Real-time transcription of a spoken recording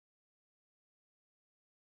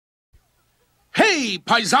Hey,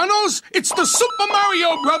 paisanos, it's the Super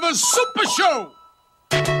Mario Brothers Super Show!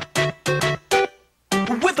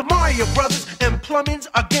 With the Mario Brothers and plumbing's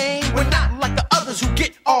a game. We're not like the others who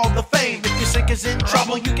get all the fame. If your sink is in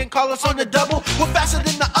trouble, you can call us on the double. We're faster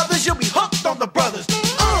than the others, you'll be hooked on the brothers.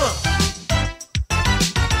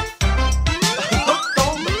 Hooked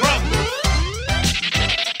on the brothers.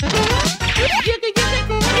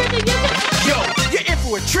 Yo, you're in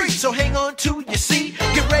for a treat, so hang on to your seat.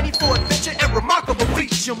 Get ready for adventure and remarkable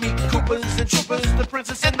feats. You'll meet Koopas and Troopas, the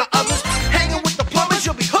princess and the others. Hanging with the plumbers,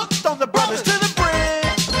 you'll be hooked on the brothers. To the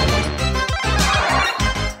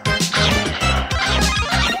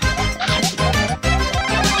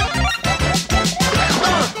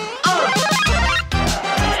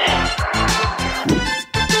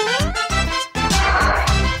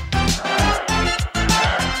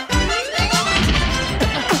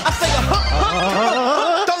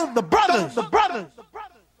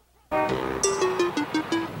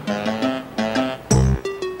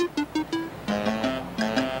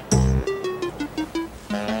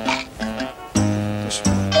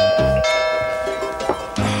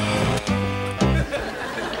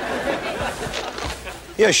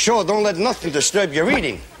Yeah, sure, don't let nothing disturb your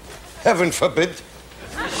eating. Heaven forbid.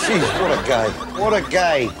 Jeez, what a guy. What a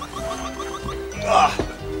guy.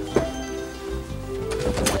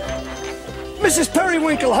 Mrs.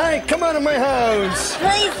 Periwinkle, hi, come out of my house.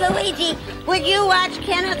 Please, Luigi, would you watch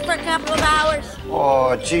Kenneth for a couple of hours?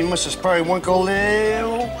 Oh, gee, Mrs. Periwinkle,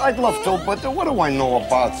 I'd love to, but what do I know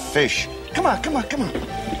about fish? Come on, come on, come on.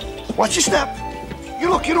 Watch your step. You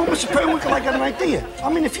know, Mrs. Periwinkle, I got an idea.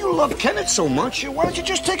 I mean, if you love Kenneth so much, why don't you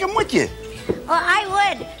just take him with you? Well,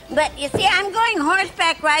 I would, but you see, I'm going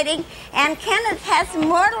horseback riding, and Kenneth has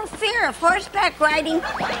mortal fear of horseback riding.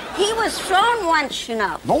 He was thrown once, you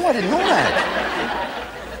know. No, I didn't know that.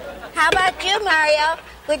 How about you, Mario?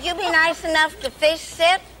 Would you be nice enough to fish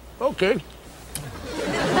sit? Okay. You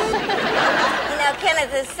know,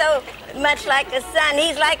 Kenneth is so much like a son.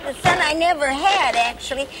 He's like the son I never had,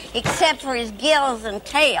 actually, except for his gills and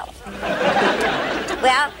tail.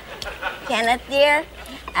 Well, Kenneth, dear,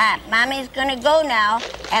 Mommy's gonna go now,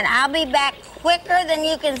 and I'll be back quicker than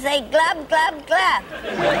you can say glub, glub, glub.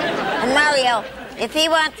 And Mario, if he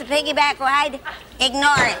wants a piggyback ride,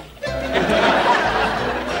 ignore him.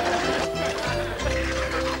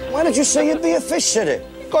 Why did you say you'd be a fish sitter?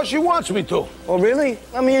 Because she wants me to. Oh, really?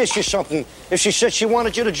 Let me ask you something. If she said she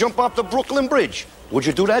wanted you to jump off the Brooklyn Bridge, would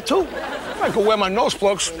you do that too? I could wear my nose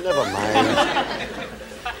plugs. Never mind.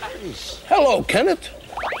 Hello, Kenneth.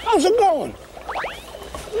 How's it going?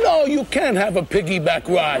 No, you can't have a piggyback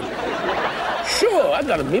ride. Sure, I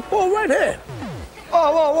got a meatball right here.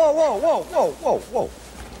 Oh, whoa, whoa, whoa, whoa, whoa, whoa, whoa.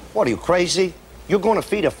 What, are you crazy? You're going to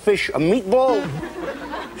feed a fish a meatball?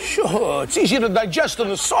 Sure, it's easier to digest than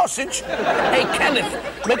a sausage. Hey,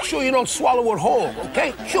 Kenneth, make sure you don't swallow it whole,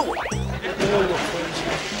 okay? Chew it.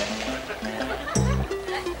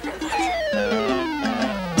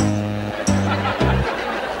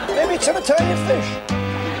 Maybe it's an Italian fish.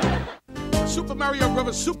 The Super Mario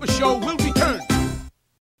Brothers Super Show will return.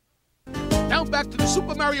 Now back to the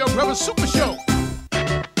Super Mario Brothers Super Show.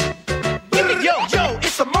 Yo,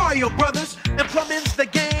 it's the Mario Brothers, and plumbing's the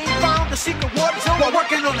game. Found the secret water zone while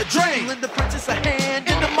working on the drain. Lend the princess a hand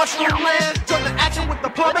in the mushroom land. Join the action with the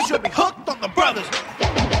plumbers, you'll be hooked on the brothers.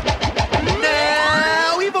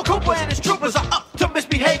 Now, evil Koopa and his troopers are up to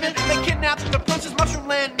misbehaving. They kidnapped the princess, mushroom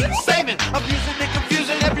land needs saving. Abusing and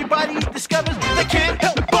confusing, everybody discovers they can't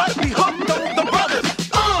help but be hooked on the brothers.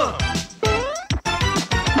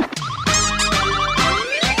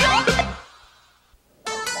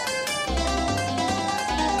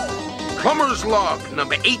 Plumber's Log,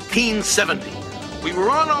 number 1870. We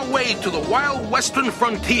were on our way to the wild western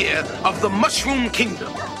frontier of the Mushroom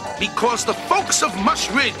Kingdom because the folks of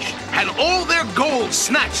Mush Ridge had all their gold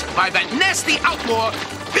snatched by that nasty outlaw,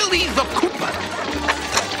 Billy the Koopa.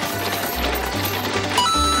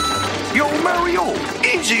 Yo, Mario,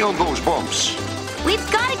 easy on those bumps.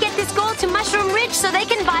 We've got to get this gold to Mushroom Ridge so they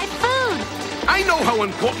can buy food. I know how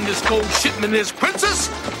important this gold shipment is, Princess.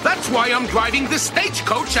 That's why I'm driving this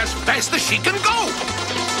stagecoach as fast as she can go.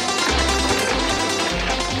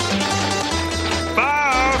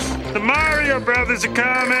 Boss, the Mario Brothers are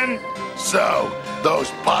coming. So,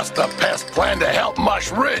 those pasta pests plan to help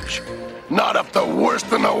Mush Ridge. Not if the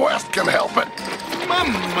worst in the West can help it.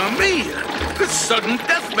 Mamma mia! The sudden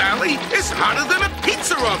Death Valley is hotter than a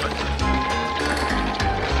pizza oven.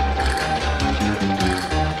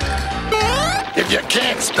 If you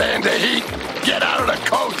can't stand the heat, get out of the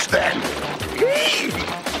coach then. Hey!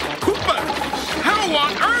 Koopa, how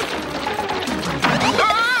on earth?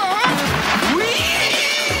 Ah! Whee!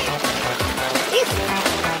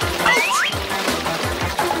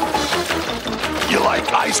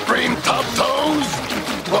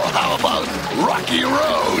 rocky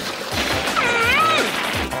road.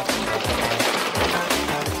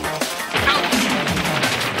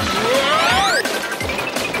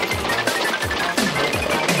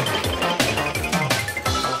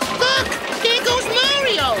 Look, there goes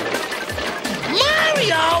Mario.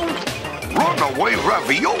 Mario! Runaway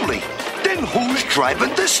ravioli. Then who's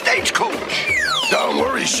driving the stagecoach? Don't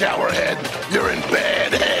worry, Showerhead. You're in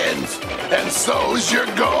bad hands. And so's your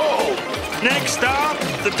goal. Next stop,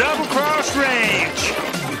 the Double Cross Range.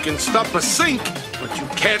 You can stop a sink, but you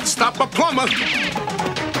can't stop a plumber.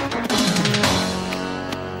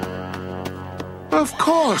 Of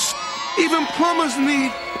course. Even plumbers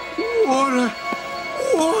need water.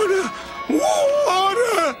 Water.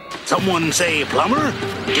 Water. Someone say plumber?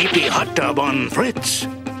 DP hot tub on Fritz.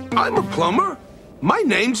 I'm a plumber. My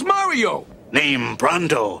name's Mario. Name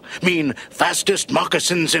Pronto. Mean fastest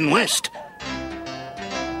moccasins in West.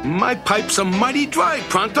 My pipes are mighty dry,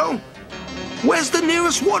 Pronto. Where's the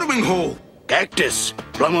nearest watering hole? Cactus.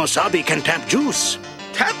 Plumosabi can tap juice.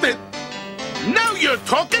 Tap it. Now you're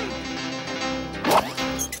talking.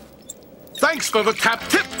 Thanks for the tap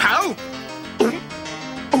tip, pal.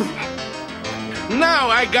 Now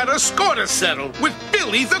I got a score to settle with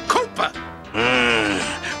Billy the Cooper.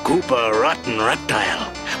 Koopa rotten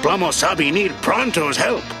reptile. Plumosabi need Pronto's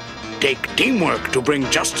help. Take teamwork to bring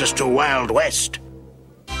justice to Wild West.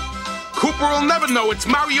 Cooper will never know it's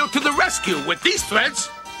Mario to the rescue with these threads.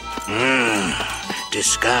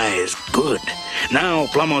 Disguise good. Now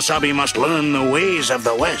Plumosabi must learn the ways of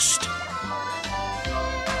the West.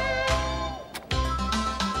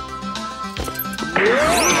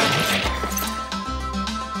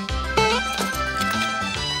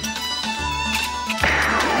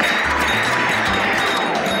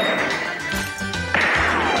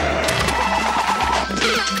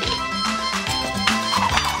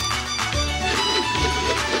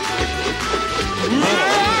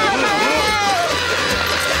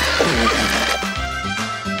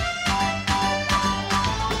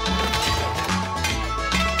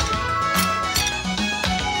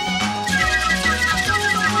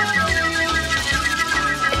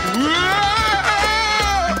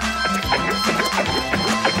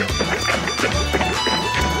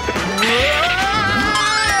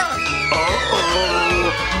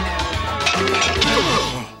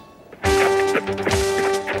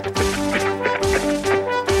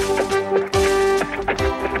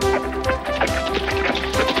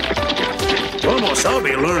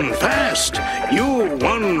 Plumosabi learn fast. You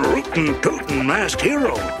one rootin' tootin' masked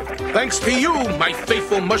hero. Thanks to you, my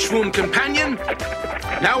faithful mushroom companion.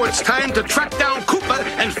 Now it's time to track down Koopa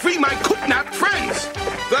and free my Koopnap friends.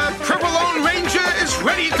 The Provolone Ranger is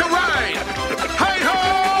ready to ride.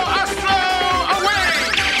 Hi-ho, Astro, away!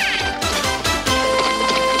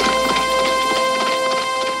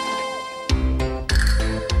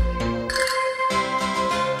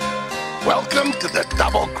 Welcome to the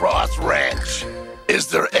Double Cross Ranch. Is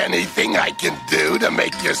there anything I can do to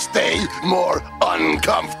make you stay more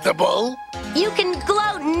uncomfortable? You can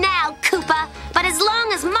gloat now, Koopa, but as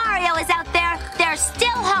long as Mario is out there, there's still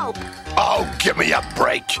hope. Oh, give me a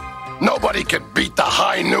break. Nobody can beat the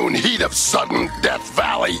high noon heat of Sudden Death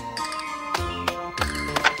Valley.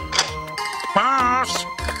 Boss,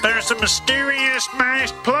 there's a mysterious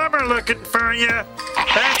masked plumber looking for you.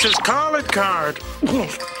 That's his calling card.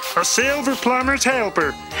 A silver plumber's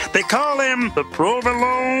helper. They call him the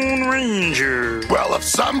Provolone Ranger. Well, if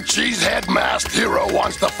some cheesehead masked hero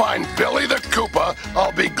wants to find Billy the Koopa,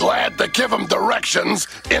 I'll be glad to give him directions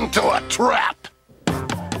into a trap.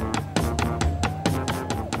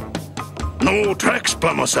 No tracks,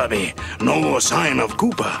 Plumosabi. No sign of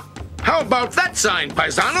Koopa. How about that sign,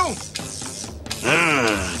 Paisano?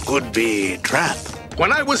 Could be trap.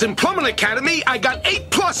 When I was in Plumbing Academy, I got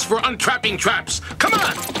 8+ for untrapping traps. Come on!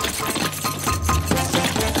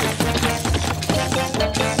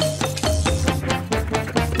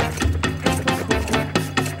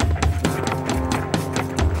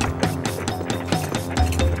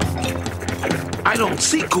 I don't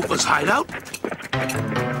see Koopa's hideout.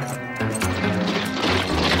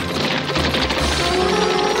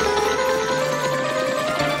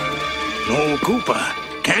 No Koopa.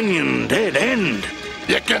 Canyon dead end.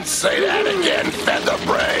 You can say that again,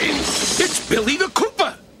 Featherbrains. It's Billy the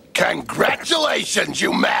Koopa. Congratulations,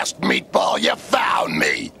 you masked meatball. You found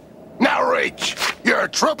me. Now reach. You're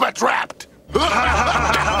trooper trapped. Be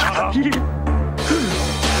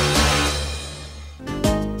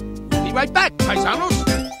right back, Paisanos.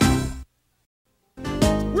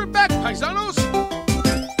 We're back, Paisanos.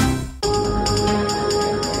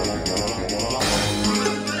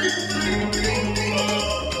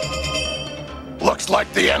 Looks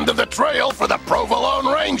like the the end of the trail for the Provolone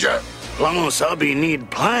Ranger. Plamo-sabi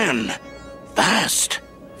need plan. Fast.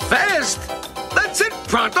 Fast? That's it,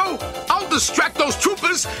 Pronto. I'll distract those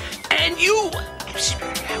troopers, and you...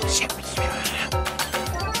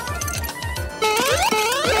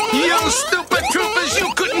 You stupid troopers,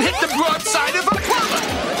 you couldn't hit the broadside of a plumber.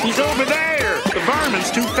 He's over there. The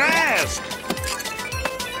varmin's too fast.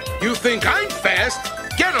 You think I'm fast?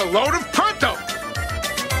 Get a load of Pronto.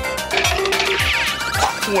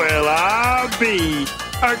 Well, I'll be.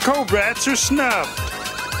 Our cobrats are snuffed.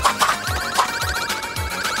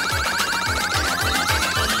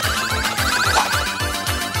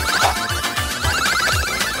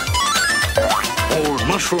 Old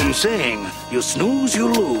mushroom saying, you snooze, you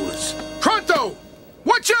lose. Pronto!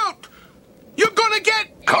 Watch out! You're gonna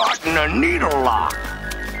get... Caught in a needle lock.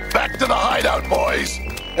 Back to the hideout, boys.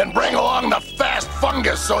 And bring along the fast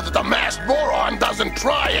fungus so that the masked moron doesn't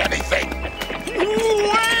try anything.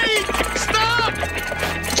 Wait! Stop!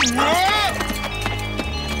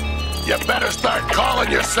 You better start calling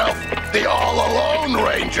yourself the All-Alone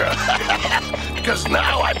Ranger. Because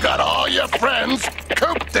now I've got all your friends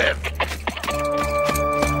cooped in.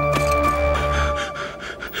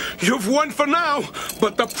 You've won for now,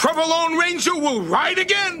 but the Provolone Ranger will ride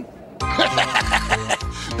again.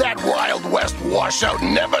 That Wild West washout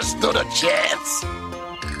never stood a chance.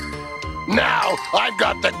 Now I've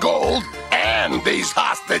got the gold and these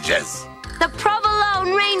hostages. The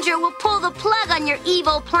Provolone Ranger will pull the plug on your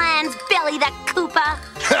evil plans, Billy the Koopa.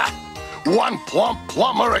 One plump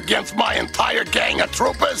plumber against my entire gang of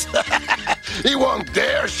troopers? He won't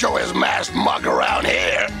dare show his masked mug around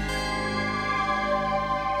here.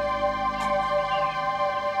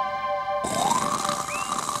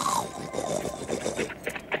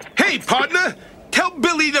 Hey, partner, tell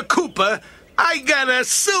Billy the Koopa I got a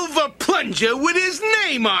silver plunger with his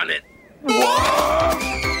name on it. What?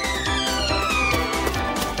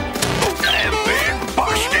 And been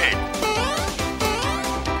busted.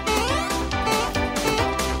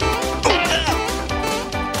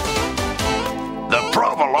 The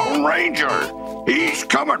Provolone Ranger. He's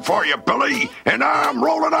coming for you, Billy, and I'm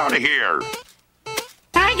rolling out of here.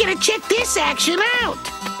 I gotta check this action out.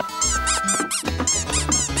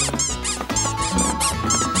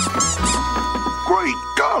 Great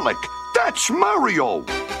garlic, that's Mario.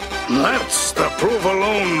 That's the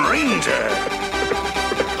Provolone Ranger.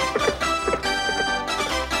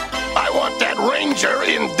 I want that ranger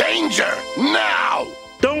in danger now.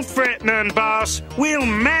 Don't fret none, boss. We'll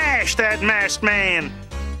mash that masked man.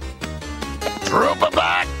 Trooper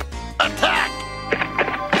back. Attack.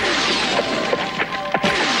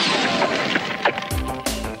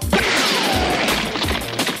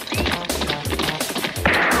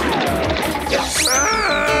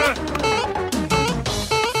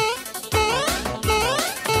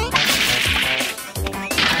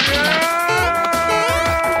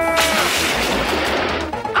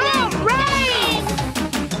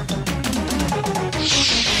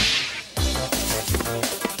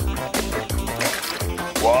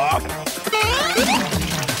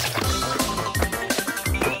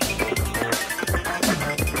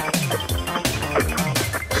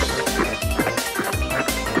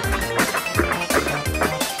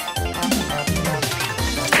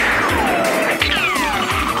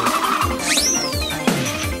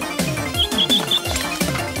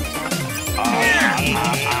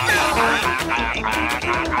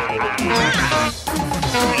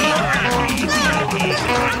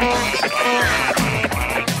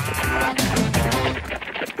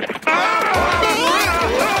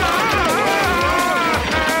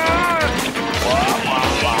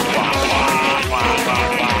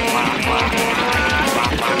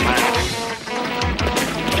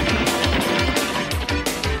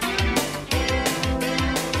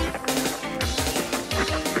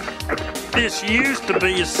 This used to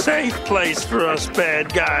be a safe place for us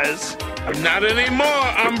bad guys. Not anymore,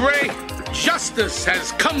 hombre. Justice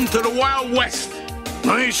has come to the Wild West.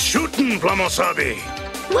 Nice shooting, Plamo-sabi.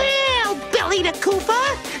 Well, Billy the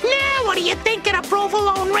Koopa, now what do you think of the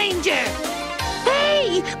Provolone Ranger?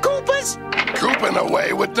 Hey, Koopas! Cooping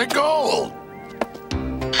away with the gold.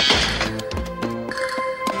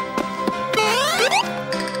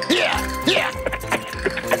 Yeah.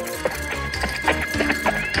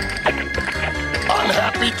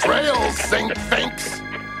 Unhappy trails, Saint Finks.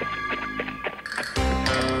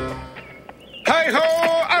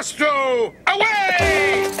 Hi-ho, Astro!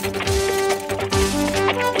 Away!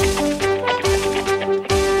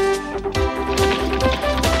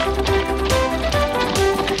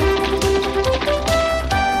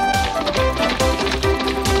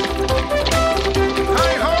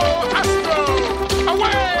 Hi-ho, Astro!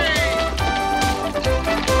 Away!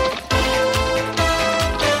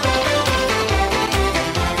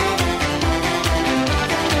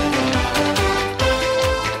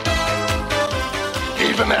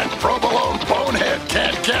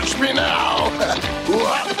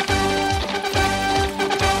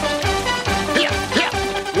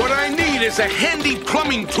 There's a handy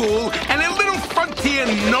plumbing tool and a little frontier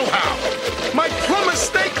know-how. My plumber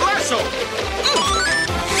steak lasso.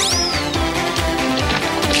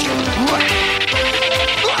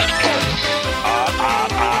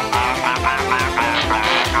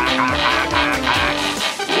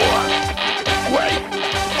 Wait!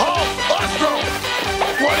 Oh, Ostro!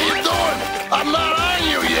 What are you doing? I'm not on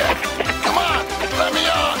you yet. Come on, let me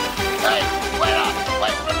on. Hey, wait up!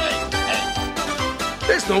 Wait for me. Hey.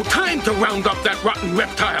 There's no time to round up that rotten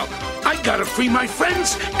reptile. I gotta free my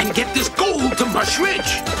friends and get this gold to Mush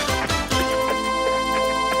Ridge.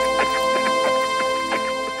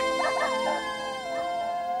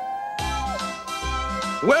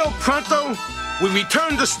 Well, Pronto, we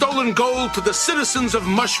returned the stolen gold to the citizens of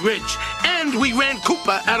Mush Ridge, and we ran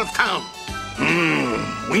Koopa out of town.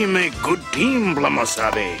 We make good team,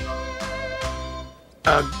 Blamosabe.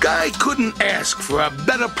 A guy couldn't ask for a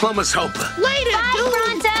better plumber's helper. Later, dude.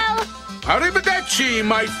 Pronto! Arrivederci,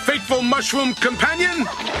 my faithful mushroom companion.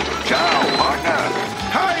 Ciao, partner.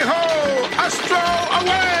 Hi-ho, Astro,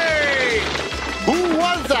 away! Who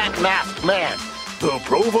was that masked man? The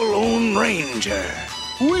Provolone Ranger.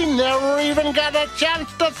 We never even got a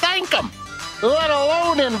chance to thank him, let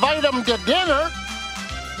alone invite him to dinner.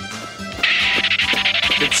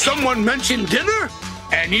 Did someone mention dinner?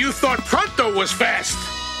 And you thought Pronto was fast.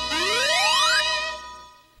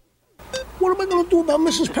 What am I going to do about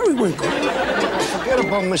Mrs. Periwinkle? Forget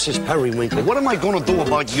about Mrs. Periwinkle. What am I going to do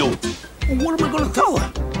about you? What am I going to tell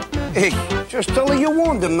her? Hey, just tell her you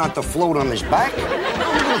warned him not to float on his back.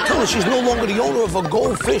 I'm going to tell her she's no longer the owner of a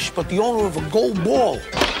goldfish, but the owner of a gold ball.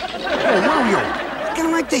 Hey, Mario, I got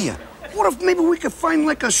an idea. What if maybe we could find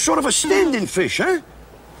like a sort of a stand-in fish, huh?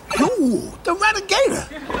 Yo, the Ratigator.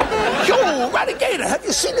 Yo, Ratigator, have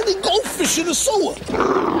you seen any goldfish in the sewer?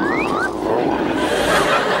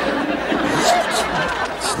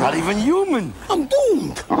 It's not even human. I'm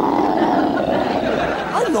doomed.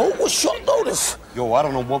 I know, it was short notice. Yo, I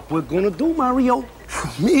don't know what we're going to do, Mario.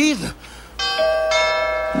 Me either.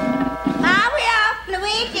 Mario,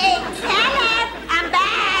 Luigi, Kenneth, I'm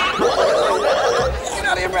back. Get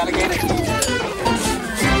out of here, Ratigator.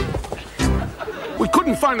 We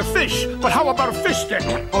couldn't find a fish, but how about a fish stick?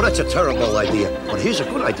 Oh, that's a terrible idea. But here's a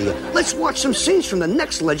good idea. Let's watch some scenes from the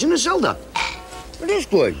next Legend of Zelda. It is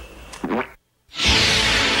good.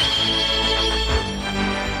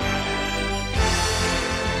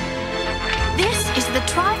 This is the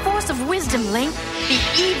Triforce of Wisdom, Link. The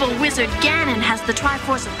evil wizard Ganon has the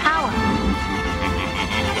Triforce of Power.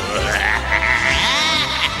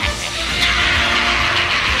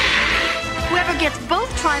 Whoever gets both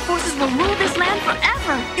Triforces will rule this land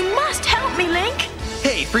forever. You must help me, Link.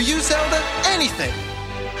 Hey, for you, Zelda, anything.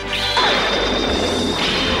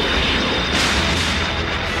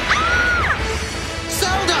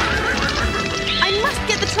 Zelda! I must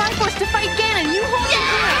get the Triforce to fight Ganon. You hold it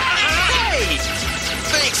Hey!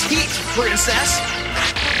 Thanks, Heat, Princess.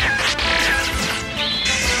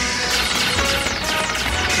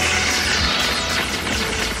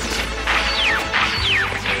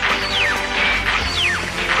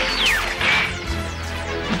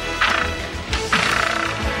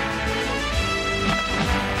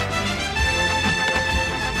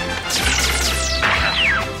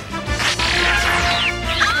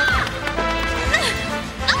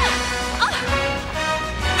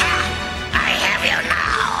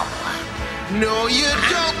 No, you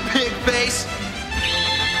don't, pig face.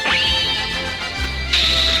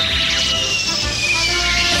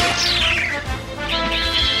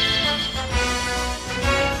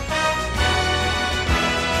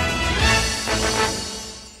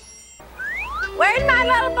 Where's my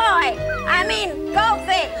little boy? I mean,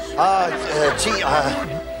 goldfish.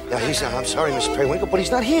 I'm sorry, Miss Periwinkle, but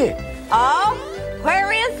he's not here. Oh,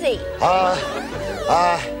 where is he?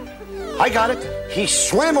 I got it. He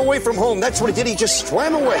swam away from home. That's what he did. He just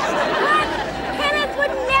swam away. What? Kenneth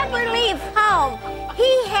would never leave home.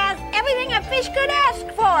 He has everything a fish could ask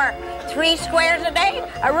for. 3 squares a day,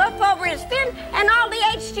 a roof over his fin, and all the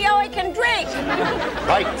H2O he can drink.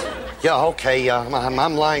 Right. Yeah, okay. I'm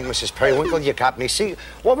lying, Mrs. Periwinkle. You got me. See,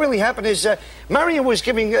 what really happened is Mario was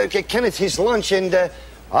giving Kenneth his lunch, and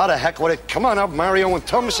how the heck with it? Come on up, Mario, and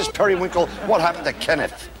tell Mrs. Periwinkle what happened to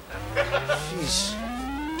Kenneth. Jeez.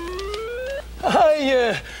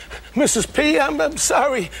 Hi, Mrs. P. I'm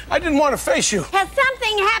sorry. I didn't want to face you. Has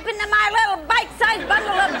something happened to my little bite-sized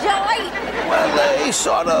bundle of joy? Well, he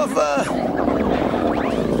sort of,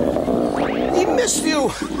 he missed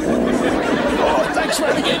you. Oh, thanks,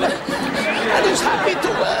 Renegade. And he's happy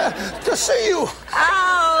to see you.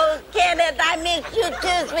 Oh, Kenneth. I miss you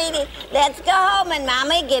too, sweetie. Let's go home and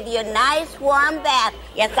Mommy give you a nice warm bath.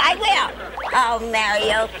 Yes, I will. Oh,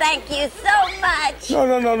 Mario, thank you so much.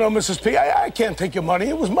 No, Mrs. P. I can't take your money.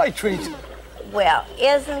 It was my treat. Well,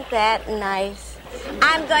 isn't that nice?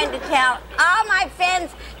 I'm going to tell all my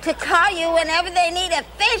friends to call you whenever they need a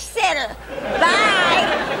fish sitter. Bye.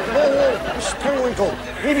 Whoa, Mrs. Periwinkle.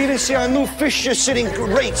 Maybe you didn't see our new fish sitting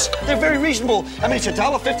rates. They're very reasonable. I mean, it's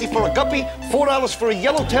 $1.50 for a guppy, $4 for a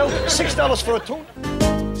yellowtail, $6 for a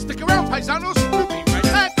tuna. Stick around, paisanos. We'll be right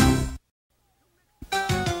back.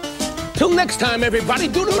 Till next time, everybody,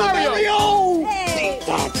 do the Mario! Hey.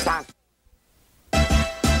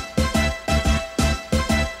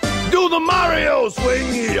 Do the Mario,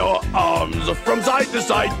 swing your arms from side to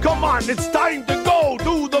side. Come on, it's time to go.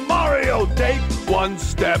 Do the Mario, take one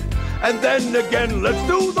step, and then again, let's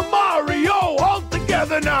do the Mario all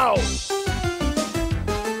together now.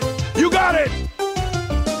 You got it.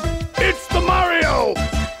 It's the Mario.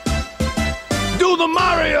 Do the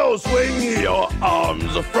Mario, swing your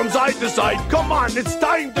arms from side to side. Come on, it's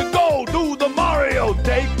time to go. Do the Mario,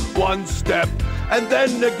 take one step, and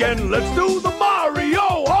then again, let's do the Mario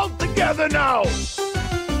all together now.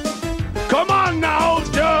 Come on now,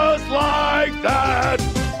 just like that.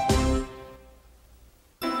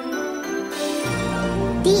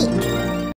 Deep.